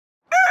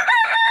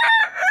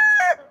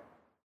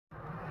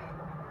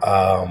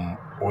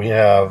We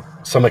have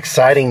some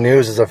exciting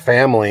news as a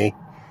family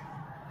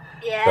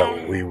that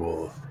Yeah. we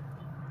will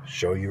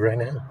show you right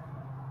now.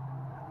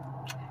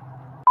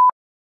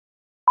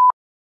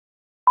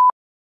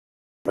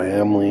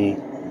 Family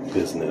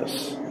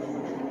business.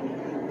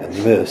 And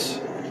this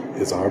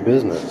is our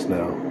business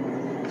now.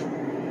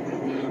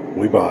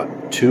 We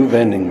bought 2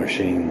 vending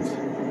machines.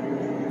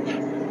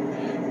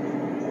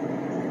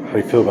 How do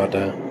you feel about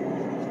that?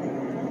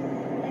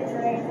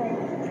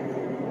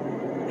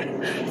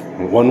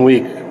 In 1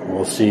 week,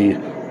 we'll see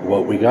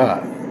what we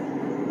got.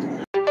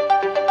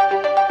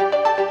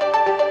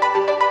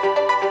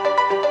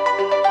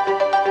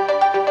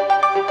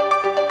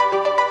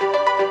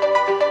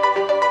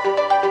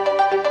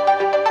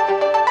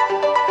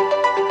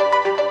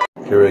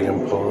 Here we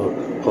can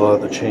pull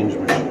out the change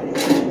machine.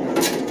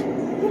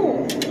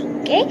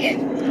 Okay.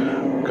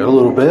 Got a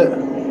little bit.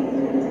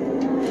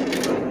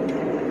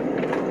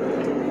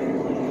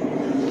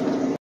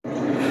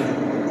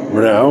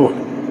 We're now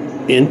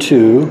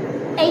into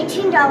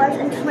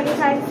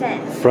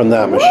 $18.25 from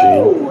that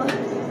machine. Woo!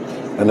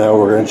 And now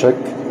we're going to check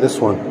this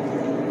one.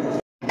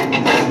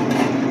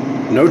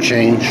 No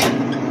change.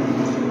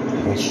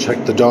 Let's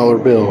check the dollar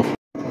bill.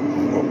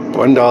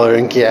 $1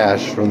 in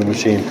cash from the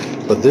machine.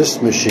 But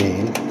this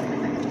machine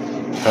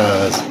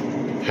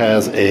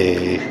has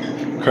a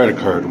credit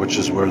card, which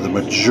is where the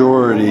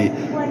majority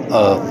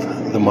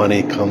of the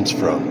money comes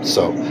from.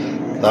 So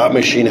that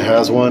machine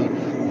has one.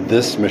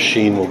 This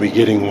machine will be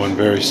getting one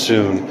very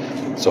soon.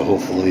 So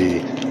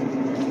hopefully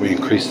we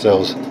increase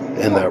sales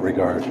in that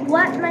regard.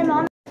 What my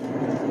mom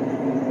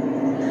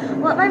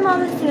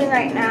is doing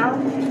right now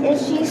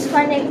is she's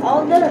finding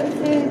all the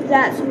food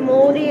that's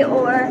moldy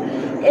or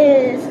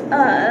is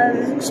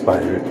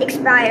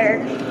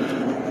expired.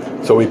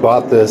 So we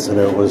bought this and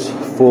it was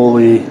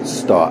fully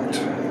stocked.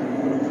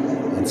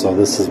 And so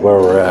this is where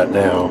we're at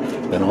now.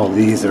 And all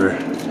these are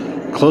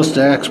close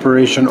to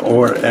expiration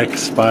or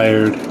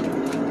expired.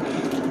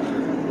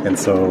 And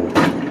so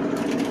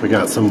we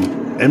got some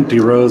empty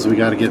rows we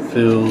got to get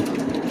filled.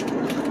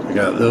 We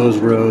got those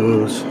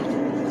rows.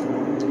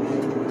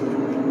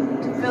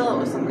 Fill it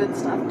with some good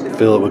stuff too.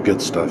 Fill it with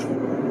good stuff.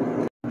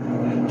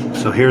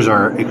 So here's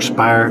our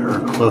expired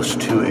or close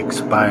to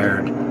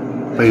expired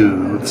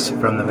foods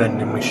from the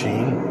vending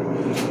machine.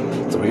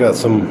 So we got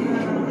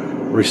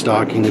some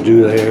restocking to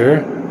do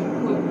there.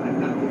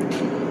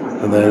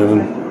 And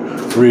then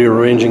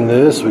rearranging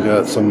this, we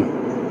got some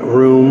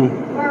room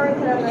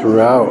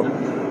throughout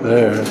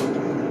there.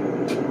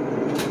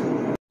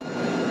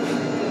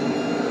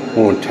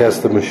 We'll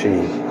test the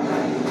machine.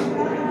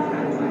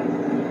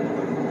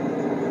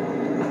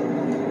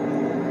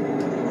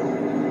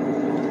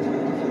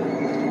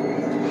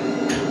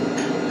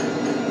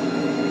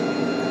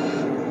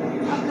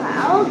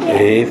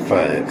 A5.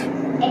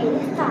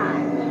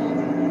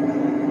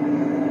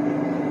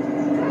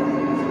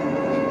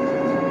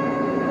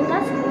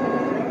 That's good.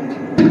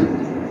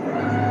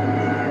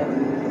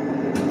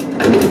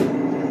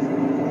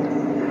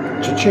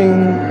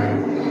 Cha-ching.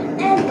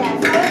 And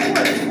that's how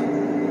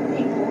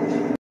it works.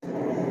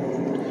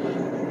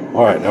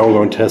 Alright, now we're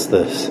going to test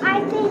this.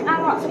 I think I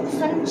want some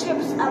Sun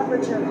Chips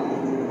Original.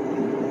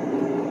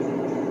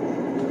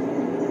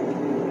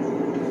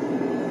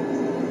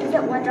 Is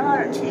it $1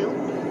 or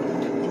 $2?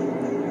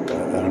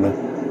 I don't know.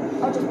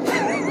 I'll just do it.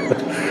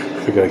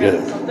 We gotta get it.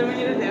 Something we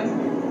need to do.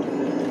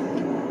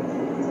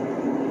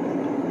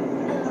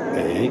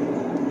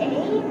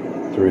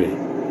 A3.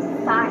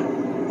 5.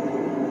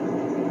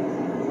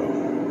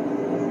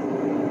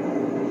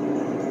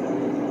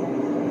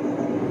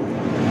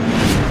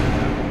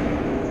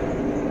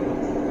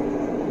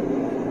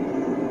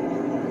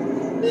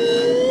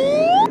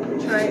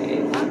 Try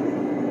A1.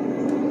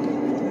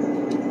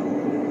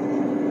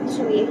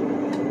 Sweet.